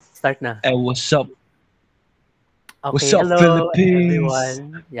Start na. What's up? What's Okay, up, hello Philippines?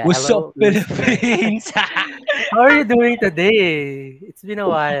 everyone. Yeah, What's up, hello listeners. Philippines? How are you doing today? It's been a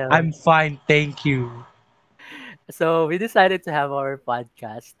while. I'm fine, thank you. So we decided to have our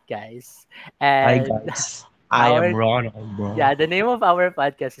podcast, guys. Hi, And guys. I am our Ronald, bro. yeah, the name of our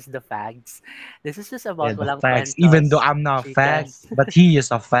podcast is The Fags. This is just Yeah, about the walang facts. Even though cuentos, I'm not a fag, chicas. but he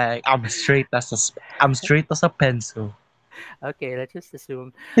is a fag. I'm straight as a pencil. Okay, let's just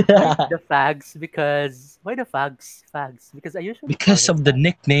assume. Why the fags? Because why the fags? Fags. Because I usually call Because him of the fag.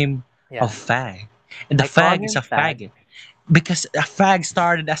 nickname of Yeah. fag, and the I call fag is him a fag. faggot. Because a fag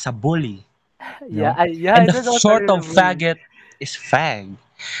started as a bully, Yeah, yeah, and it the was also sort of really bully. faggot is fag.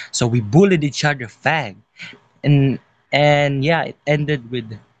 So we bullied each other fag. and and yeah, it ended with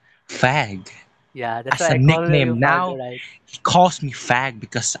fag Yeah, that's as a why I call you nickname. fag, Now right? he calls me fag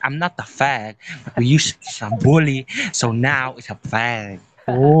because I'm not a fag, but we used to a bully, so now it's a fag.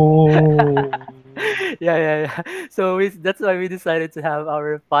 Oh, Yeah, yeah, yeah. So that's why we decided to have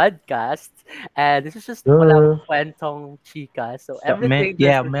our podcast, and this is just walang yeah. kwentong chika. So So, man, everything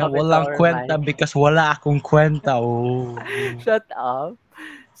yeah, just would man, come into walang our kwenta mind. because wala akong kwenta. Oh, Shut up.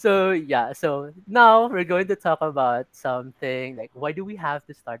 So yeah, so now we're going to talk about something like why do we have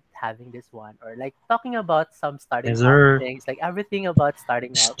to start having this one, or like talking about some starting yes, out sir. things, like everything about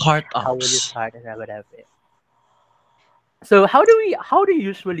starting out. How will you Startups. start and whatever. So how do you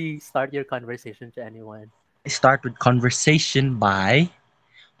usually start your conversation to anyone? I start with conversation by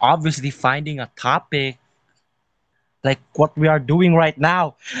obviously finding a topic like what we are doing right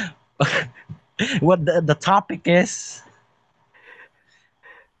now. What the topic is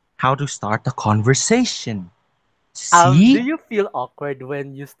how to start a conversation. Do See? you feel awkward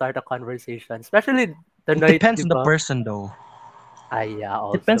when you start a conversation, especially It tonight, depends di on the ba? person though. Yeah,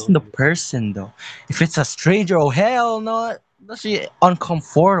 Depends also. on the person though. If it's a stranger, oh hell no, that's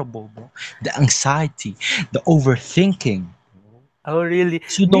uncomfortable, bro. The anxiety, the overthinking. Oh, really?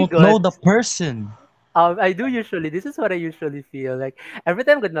 'Cause you Me don't know good. the person. I do usually, this is what I usually feel. Like, every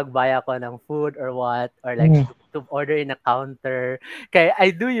time good magbaya ako ng food or what, or like Hmm. to order in a counter, kaya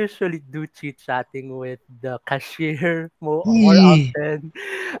I do usually do chit-chatting with the cashier more Eh, often.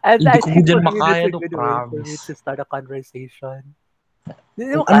 And hindi I ko think dyan for me, that's makaya a do, good way for me promise. to start a conversation.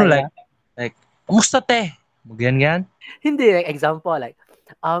 Hindi mo Ano kaya? like, kamusta te? Ganyan. Hindi, like, example, like,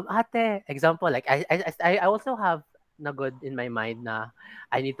 ate, example, like, I also have na good in my mind na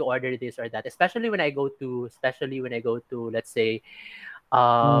I need to order this or that, especially when I go to, let's say,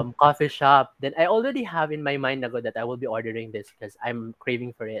 Mm. coffee shop, then I already have in my mind na good that I will be ordering this because I'm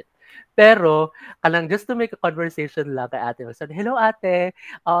craving for it. Pero, kanang just to make a conversation lang kay ate, sabi, hello ate,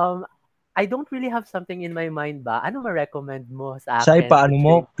 I don't really have something in my mind ba? Ano ma-recommend mo sa Siya akin to paano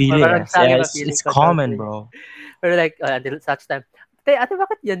mo change? pili Parang siya Yeah, yung it's mapili ko daw. common, bro. Pero like, until such time, ate,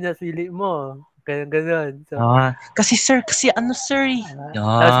 bakit yan nasili mo? Ganun, ganun. So, Kasi sir, kasi ano sir eh.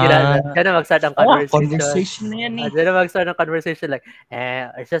 tapos dyan na mag-start ang conversation. Conversation na yan eh. Dyan na mag-start ang conversation like,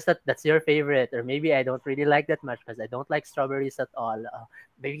 it's just that that's your favorite. Or maybe I don't really like that much because I don't like strawberries at all.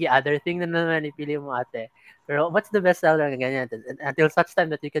 Maybe other thing na naman ipili mo ate. Pero what's the best seller? Ganyan. Until such time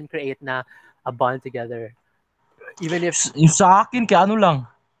that you can create na a bond together. Even if, Yung sa akin, kaya ano lang.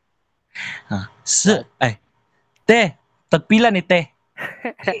 what? Ay, te, tagpila ni te.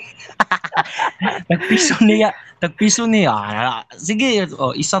 Tagpiso niya. Tagpiso niya. Sige,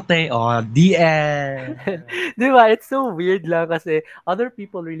 isa te. DL. Di ba? It's so weird lang kasi other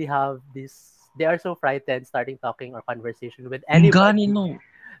people really have this, they are so frightened starting talking or conversation with Yung gani anybody no.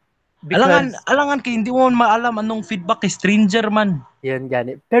 because Alangan kay hindi mo maalam anong feedback kay stranger man. yan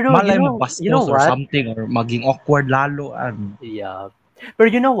gani. Pero Malay mo you know bastos or what? something or maging awkward lalo. Yeah.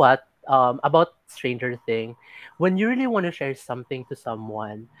 But you know what? About Stranger Thing, when you really want to share something to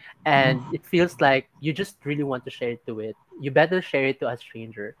someone and it feels like you just really want to share it to it, you better share it to a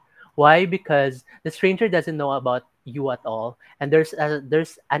stranger. Why? Because the stranger doesn't know about you at all, and there's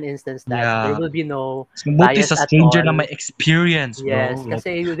an instance that there Yeah. will be no Mas mabuti bias sa at stranger all. na may experience, bro. Yes,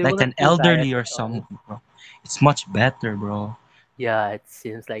 kasi they will Like not an be elderly biased or at all. something, bro. It's much better, bro. Yeah, it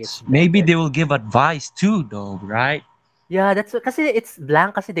seems like it's Maybe better. they will give advice too, though, right? Yeah, that's kasi it's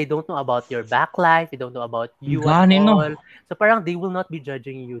blank kasi they don't know about your back life, they don't know about you at Gani no. all. So parang they will not be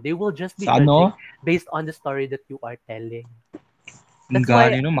judging you. They will just be Sa ano? judging based on the story that you are telling. That's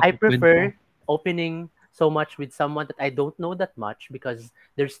why Gani no, I makukwento. prefer opening so much with someone that I don't know that much because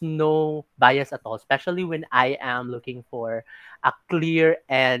there's no bias at all, especially when I am looking for a clear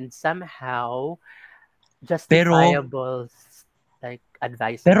and somehow Pero, justifiable like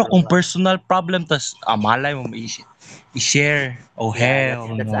advices pero or kung what. personal problem, tas malay mo i-share. Oh Yeah,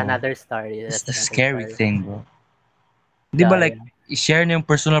 hell that's no. another story. That's That's the another scary story. thing, bro. Di ba Yeah, like, yeah. i-share na yung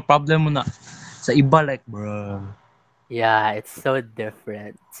personal problem mo na sa iba, like, bro. Yeah, it's so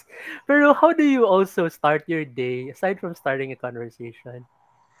different. Pero how do you also start your day aside from starting a conversation?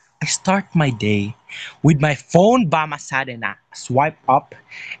 I start my day with my phone by my side and I swipe up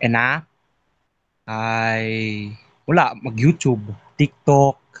and wala, mag-YouTube,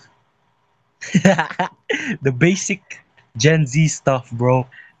 TikTok, the basic Gen Z stuff, bro.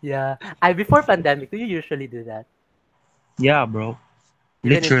 Yeah, I before pandemic, do you usually do that? Yeah, bro.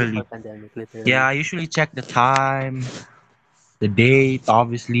 Even in before Literally. pandemic, Yeah, literally. I usually check the time, the date,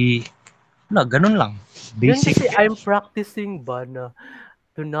 obviously. Wala, ganun lang. Yun Basic. kasi I'm practicing ba na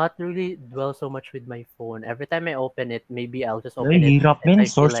to not really dwell so much with my phone. Every time I open it, maybe I'll just Ay, open it hirap, if men. I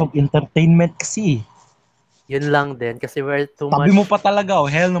feel Source like of entertainment kasi. yun lang din kasi we're too Tabi mo much, pa talaga, oh.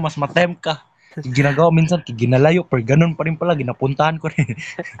 Hell no, mas matempt ka. Yung ginagawa minsan, ginalayo, pero ganun pa rin pala, ginapuntahan ko rin.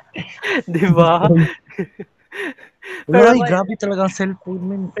 'di ba? Wala, Pero ay, grabe talaga ang cellphone,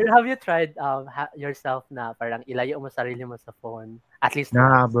 men. pero have you tried yourself na parang ilayo mo sarili mo sa phone at least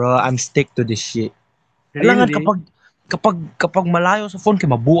Nah, once? bro, I'm stick to this shit. Alangan Really? kapag malayo sa phone, kay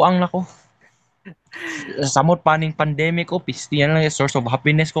mabuang na ko. Samot pa ning pandemic ko, pisti yan lang yung source of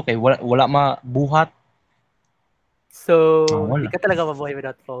happiness ko, kay wala mabuhat. Ah, So, di wala. ka talaga mabuhay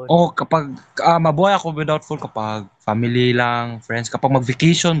without phone? Oh, kapag mabuhay ako without phone kapag family lang, friends, kapag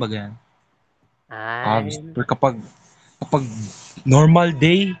mag-vacation ba ganyan. Ay, Pero kapag normal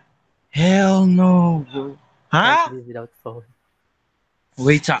day, hell no, bro. can't Ha? live without phone.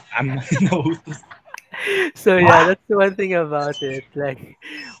 Wait, I'm no. So yeah, that's the one thing about it. Like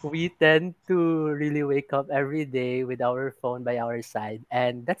we tend to really wake up every day with our phone by our side,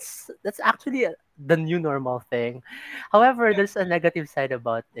 and that's actually the new normal thing. However, there's a negative side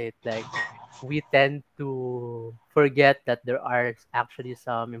about it. Like we tend to forget that there are actually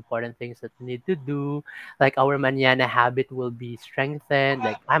some important things that we need to do. Like our manana habit will be strengthened.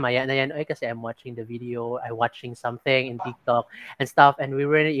 Like, maya na yan, oy, kasi I'm watching the video, I'm watching something in TikTok and stuff, and we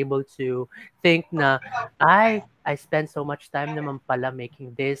weren't able to think na, I spend so much time naman pala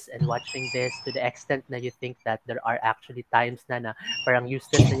making this and watching this to the extent na you think that there are actually times na parang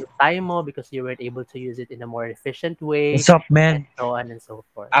useless na yung time mo because you weren't able to use it in a more efficient way What's up, and man? so on and so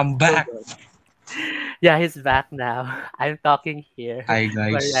forth. I'm So back. good. Yeah, he's back now. I'm talking here. Hi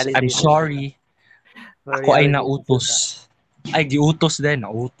My guys. I'm realization, sorry. my Ako ay realization is that. nautos. Ay, giutos din,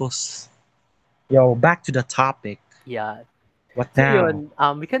 nautos. Yo, back to the topic. Yeah. What So now? yun,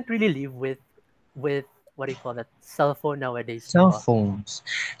 we can't really live with what do you call that cell phone nowadays, di Cell ba? phones,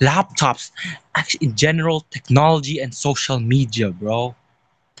 laptops, actually in general, technology and social media, bro.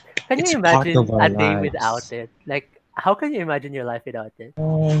 Can you It's a part of imagine our a day without lives. it? Like, how can you imagine your life without it?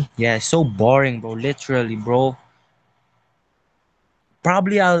 Yeah, it's so boring, bro. Literally, bro.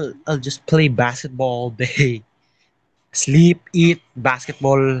 Probably I'll just play basketball all day, sleep, eat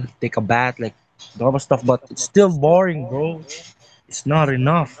basketball, take a bath, like normal stuff. But it's still boring, bro. It's not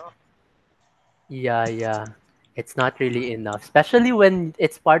enough. Yeah, yeah. It's not really enough, especially when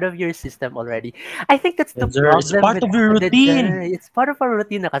it's part of your system already. I think that's the Yes, sir. It's problem part with of your the routine. it's part of our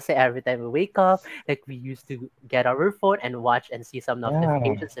routine na kasi every time we wake up, like we used to get our phone and watch and see some Yeah.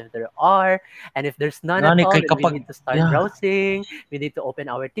 notifications if there are, and if there's none at Nani all, kay then we kapag need to start yeah. browsing. We need to open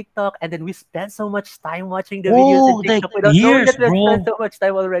our TikTok, and then we spend so much time watching the videos in Oh, like TikTok without knowing years, that we have spent bro. so much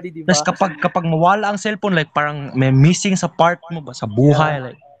time already, di Tapos ba? kapag mawala ang cellphone, like parang may missing sa part mo ba sa Yeah. buhay,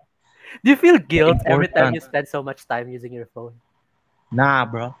 like Do you feel the guilt every time important. you spend so much time using your phone? Nah,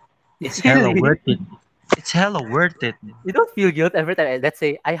 bro. It's hella Really? worth it. It's hella worth it. You don't feel guilt every time. Let's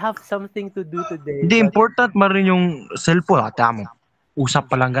say I have something to do today, Hindi but important man rin yung cellphone. Tama. Usap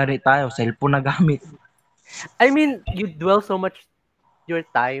pa lang gani tayo, cellphone na gamit. I mean, you dwell so much your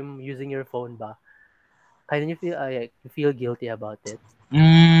time using your phone, ba? Can you feel like, you feel guilty about it?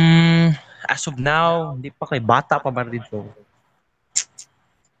 Mm, as of now, hindi pa kay bata pa ba dito.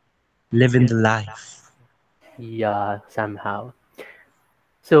 Living the life. Yeah, somehow.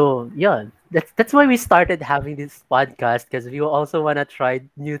 So yeah, that's why we started having this podcast because we also wanna try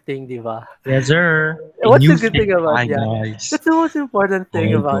new thing, diba? Yes, sir. A What's new the good thing. thing about Hi, yeah? guys. That's the most important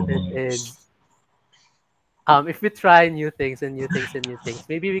thing Hi, about it guys. is if we try new things and new things and new things,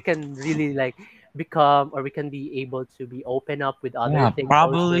 maybe we can really like become or we can be able to be open up with other Yeah, things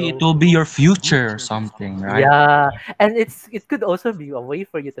probably it also. will be your future or something, right? Yeah, and it could also be a way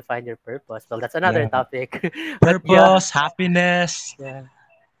for you to find your purpose. Well, that's another Yeah. topic. But yeah, Purpose, happiness, yeah.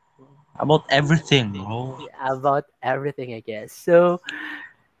 About everything, bro. about everything, I guess. So,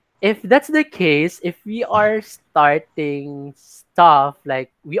 if that's the case, if we are starting stuff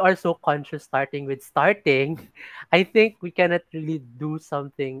like we are so conscious starting with starting, I think we cannot really do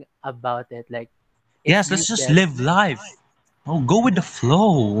something about it. Like it's Yes, let's just useless. live life. Oh, go with the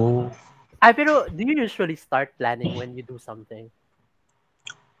flow. Pero do you usually start planning when you do something?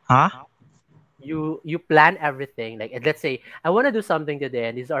 Huh? You plan everything. Like let's say I want to do something today,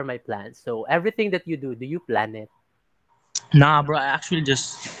 and these are my plans. So everything that you do you plan it? Nah, bro. I actually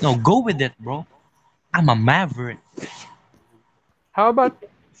just no go with it, bro. I'm a maverick. How about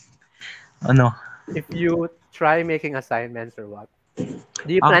Ano? if you try making assignments or what?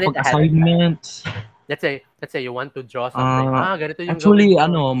 Do you plan it Pag ahead of time? assignment, Let's say you want to draw something. Ganito yung gawin actually,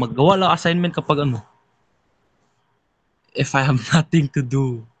 ko. maggawa lang assignment kapag if I have nothing to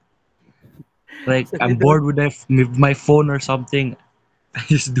do. Like, So you I'm don't. bored with my phone or something. I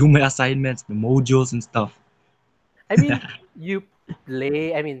just do my assignments, my modules and stuff. I mean, you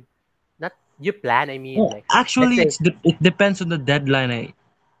play. I mean, not you plan. I mean, Oh, like let's actually, say, it depends on the deadline.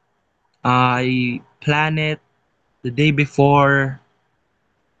 I plan it the day before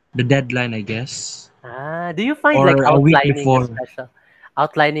the deadline, I guess, do you find like or a week outlining a before. special,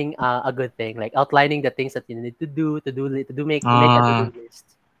 outlining a good thing, like outlining the things that you need to do, make a to Uh, do list.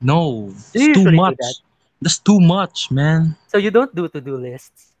 no, Do it's you too usually do that? much. That's too much, man. So you don't do to do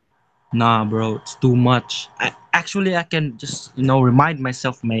lists. Nah, bro, it's too much. I can just remind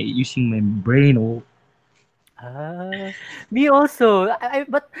myself my using my brain. Oh, Ah, me also.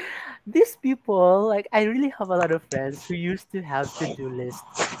 But these people, like, I really have a lot of friends who used to have to-do lists,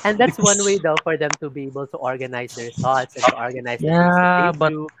 and that's one way because though for them to be able to organize their thoughts and to organize the things that yeah, they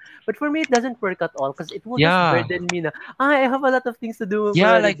but do. But for me, it doesn't work at all because it will just yeah, burden me. Na, I have a lot of things to do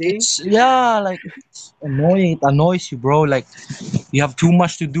yeah, for the like day. it's annoying. It annoys you, bro. Like you have too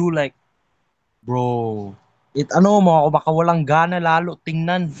much to do. Like bro, mo baka walang gana lalo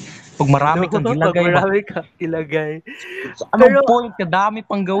tingnan pag I marami know, kang pag gilagay ba. marami ka ilagay. So, anong Pero point kadami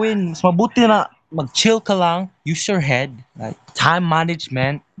pang gawin? Mas mabuti na mag-chill ka lang, use your head, like time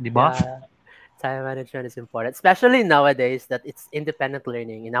management, di ba? yeah, time management is important, especially nowadays that it's independent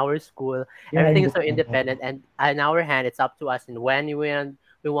learning. In our school, Yeah, everything is so independent. independent, and in our hand, it's up to us. And when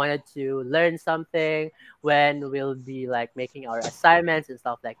we wanted to learn something, when we'll be like making our assignments and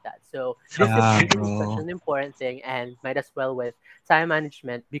stuff like that. So Yeah, discipline is such bro. an important thing, and might as well with time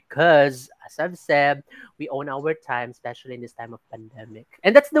management because, as I've said, we own our time, especially in this time of pandemic.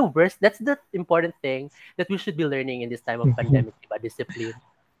 And that's the worst. That's the important thing that we should be learning in this time of pandemic. About discipline.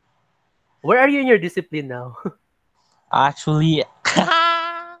 Where are you in your discipline now? Actually,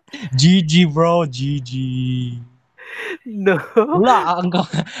 GG bro, GG. No. Wala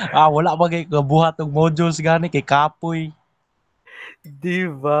wala ba kay kabuhat og modules gani kay kapoy.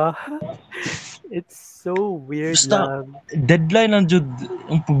 Diva. It's so weird Basta lang. deadline ang jud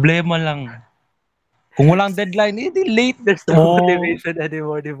ang problema lang. Kung walang deadline, di late. There's no Oh, motivation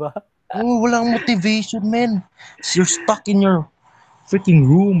anymore, diba? walang motivation, man. You're stuck in your freaking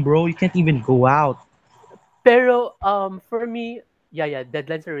room, bro. You can't even go out. Pero for me, yeah,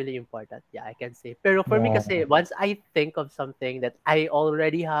 deadlines are really important. Yeah, I can say. Pero for me Yeah. kasi once I think of something that I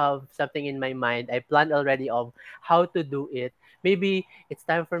already have something in my mind, I planned already of how to do it. Maybe it's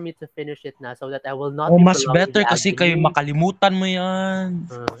time for me to finish it now so that I will not Oh, be mas prolonging better the kasi kayo agony. makalimutan mo yan.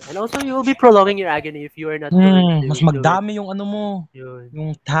 And also, you will be prolonging your agony if you are not going Mas to do it. magdami yung mo, Yun.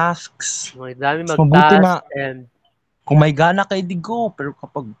 yung tasks. Madami Mas mabuti na mag-task and kung may gana ka, di go. Pero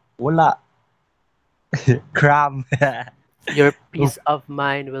kapag wala, cram. your Oh, peace of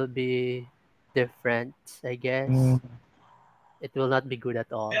mind will be different, I mm. guess. It will not be good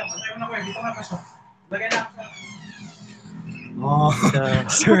at all. Oh, So,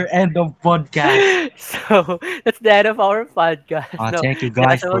 sir, end of podcast. so that's the end of our podcast. No, Thank you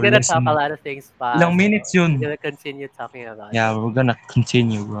yeah, guys so we're for gonna talk a listening. lot of things, pa. Ilang So minutes we're yun? gonna continue talking about Yeah, it. we're gonna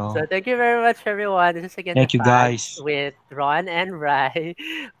continue, bro. So thank you very much, everyone. This is again the Thank you Fads guys. with Ron and Rai.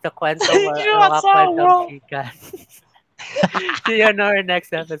 The What's mga up, kwentong bro? chika. See you on our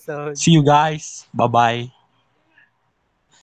next episode. See you guys. Bye bye.